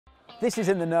This is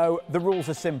In the Know. The rules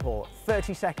are simple.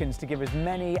 30 seconds to give as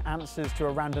many answers to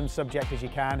a random subject as you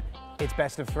can. It's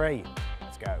best of 3.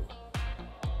 Let's go.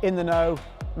 In the Know,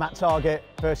 Matt Targett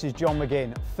versus John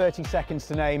McGinn. 30 seconds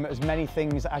to name as many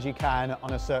things as you can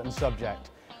on a certain subject.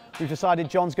 We've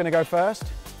decided John's going to go first.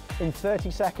 In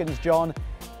 30 seconds, John,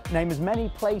 name as many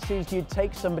places you'd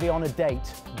take somebody on a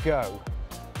date. Go.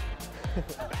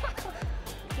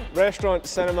 Restaurant,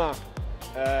 cinema,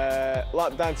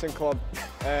 lap dancing club,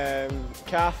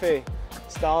 cafe,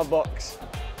 Starbucks,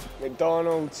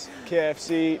 McDonald's,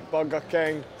 KFC, Burger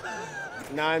King,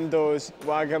 Nando's,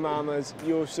 Wagamama's,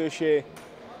 Yo Sushi,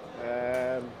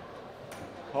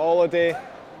 holiday,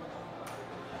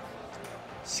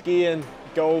 skiing,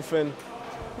 golfing,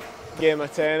 game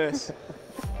of tennis.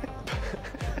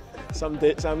 Some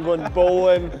dates I'm going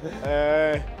bowling,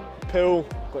 pool.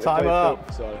 Time up.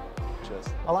 Pool. Sorry. Cheers.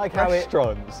 I like how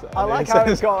Restaurants. I like how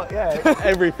it's got, yeah.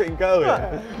 Everything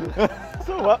going.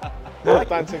 So what?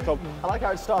 Dancing club. I like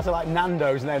how it started like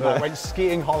Nando's and then like went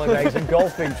skiing holidays and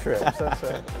golfing trips. That's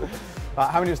it. Right,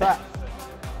 how many was that?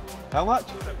 How much?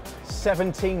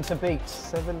 17 to beat.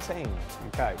 17.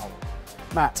 Okay.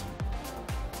 Matt,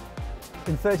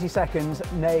 in 30 seconds,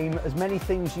 name as many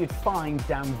things you'd find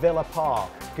down Villa Park.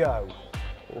 Go.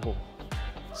 Oh.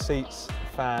 Seats,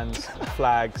 fans,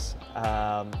 flags,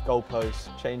 goalposts,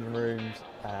 changing rooms,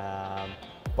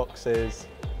 boxes,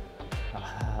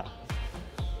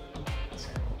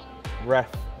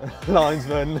 ref,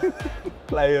 linesman,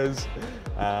 players,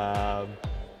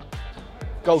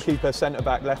 goalkeeper, centre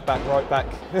back, left back, right back,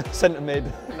 centre mid.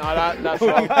 No, that's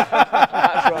wrong.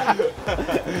 That's wrong.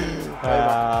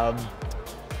 I've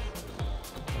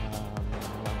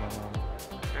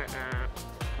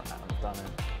done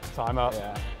it. Time up.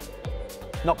 Yeah.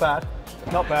 Not bad.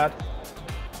 Not bad.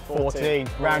 14.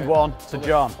 Round Yeah. 1 to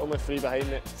John. Only 3 behind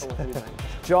it. Only 3 behind.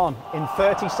 John, in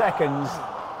 30 seconds,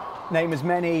 name as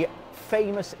many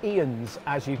famous Ians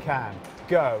as you can.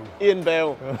 Go. Ian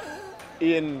Bell.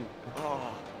 Ian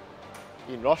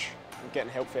Rush. I'm getting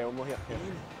help for Elmo here.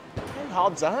 How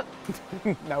hard's that?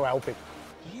 No helping.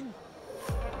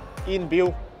 Ian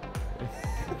Beale.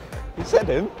 You said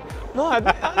him? No,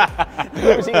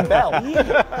 It was Ian Bell.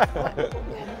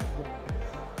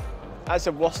 That's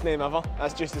the worst name ever.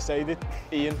 That's just decided.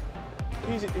 Ian.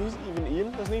 Who's even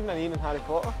Ian? There's not even an Ian in Harry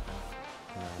Potter.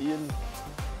 No. Ian.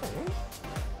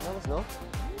 No, there's not.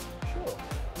 Sure.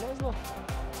 No, there's not.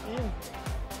 Ian.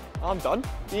 I'm done.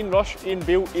 Ian Rush, Ian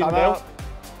Beale, Ian Bell.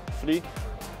 3.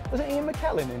 Was it Ian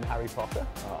McKellen in Harry Potter?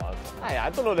 Oh, I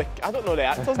don't know the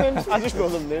actors' names. I just know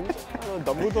them names. I know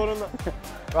Dumbledore and that.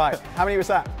 Right, how many was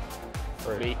that?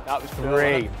 3. That was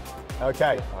 3.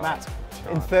 Okay, Matt,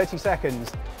 in 30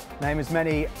 seconds, name as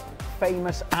many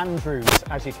famous Andrews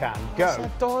as you can. Go.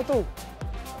 Doddle.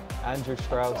 Andrew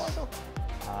Strauss,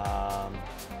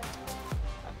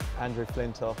 Andrew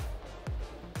Flintoff.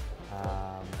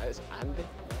 It's Andy.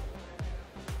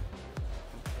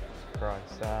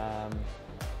 Christ.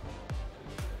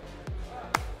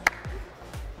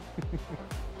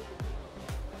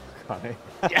 Funny.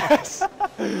 Yes!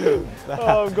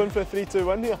 Oh, I'm going for a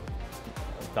 3-2-1 here.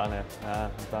 I've done it.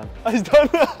 I'm done. He's done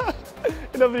it.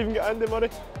 You never even got Andy Murray.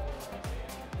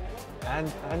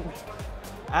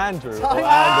 Andrew or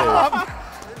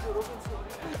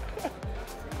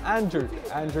Andy?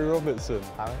 Andrew Robertson.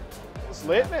 It's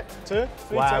late, mate. 2,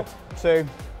 3, Wow. 2. 2.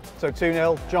 So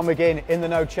 2-0. John McGinn, In the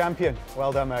Know champion.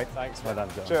 Well done, mate. Thanks, Well mate.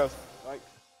 done, John. Cheers.